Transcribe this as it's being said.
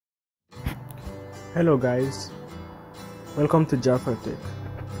Hello guys, welcome to Jarferh Tech.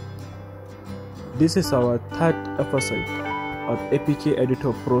 This is our third episode of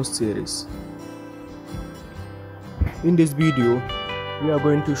𝗙𝗵𝘁𝗵𝘁 series. In this video, we are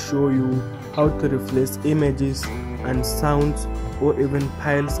going to show you how to replace images and sounds or even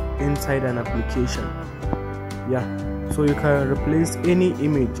files inside an application. So you can replace any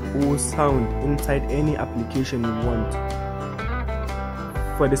image or sound inside any application you want.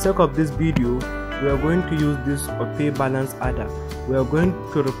 For the sake of this video, we are going to use this 𝗙𝗵𝘁𝗵. We are going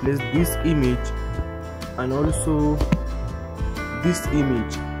to replace this image and also this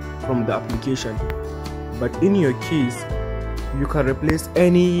image from the application. But in your case, you can replace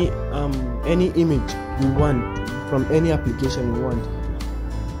any image you want from any application you want.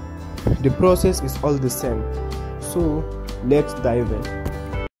 The process is all the same. So let's dive in.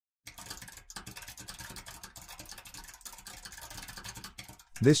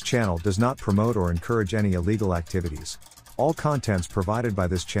 This channel does not promote or encourage any illegal activities. All contents provided by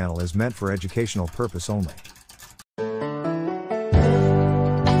this channel is meant for educational purpose only.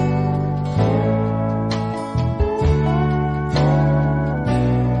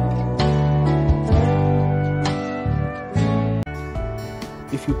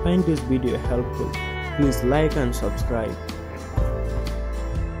 If you find this video helpful, please like and subscribe.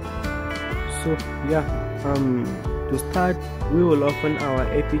 So to start, we will open our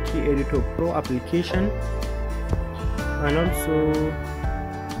𝗙𝗵𝘁𝗵𝘁 application and also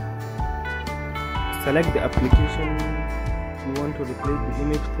select the application you want to replace the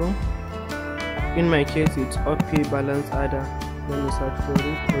image from. In my case, it's 𝗙𝗵𝘁𝗵𝘁. Let me search for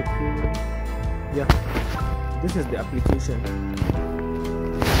it. This is the application.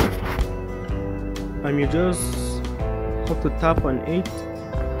 And you just have to tap on it,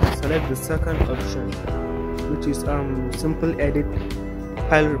 select the second option, which is simple edit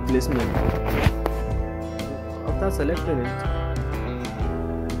file replacement. After selecting it,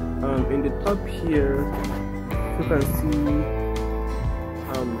 in the top here you can see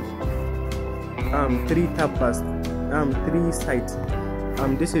three tab bars, three sites.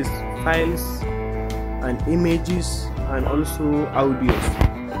 This is files and images and also audios.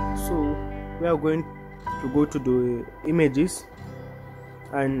 So we are going to go to the images,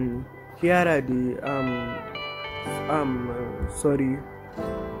 and here are the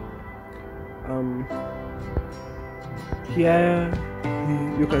here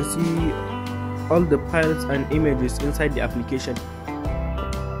you can see all the files and images inside the application.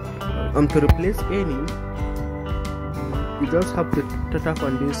 To replace any, you just have to tap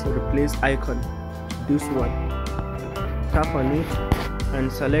on this replace icon, this one. Tap on it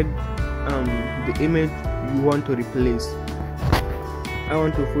and select the image you want to replace. I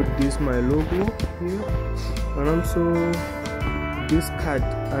want to put this my logo here, and also this card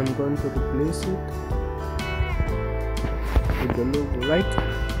I'm going to replace it with the logo, right?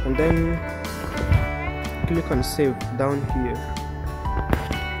 And then click on save down here.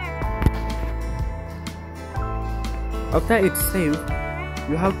 After it's saved,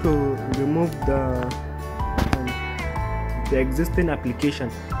 you have to remove the existing application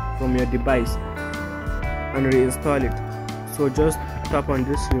from your device and reinstall it. So just tap on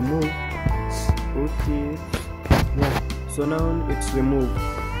this remove. So now it's removed.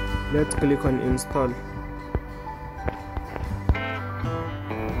 Let's click on install.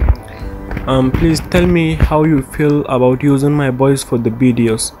 Please tell me how you feel about using my voice for the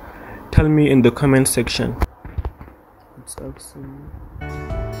videos. Tell me in the comment section. It's awesome.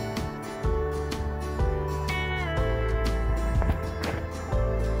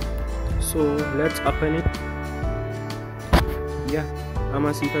 So let's open it.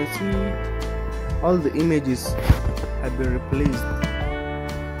 As you can see, all the images have been replaced.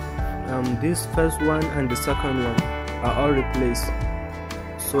 This first one and the second one are all replaced.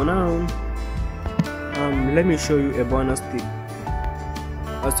 So now let me show you a bonus tip.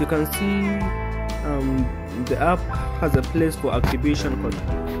 As you can see, the app has a place for activation code.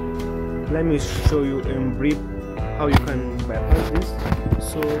 Let me show you in brief how you can bypass this.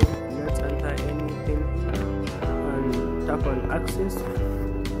 So let's enter anything and tap on access.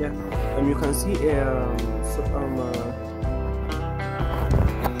 You can see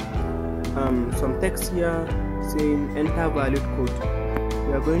some text here saying enter valid code.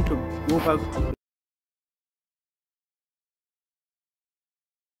 We are going to go back to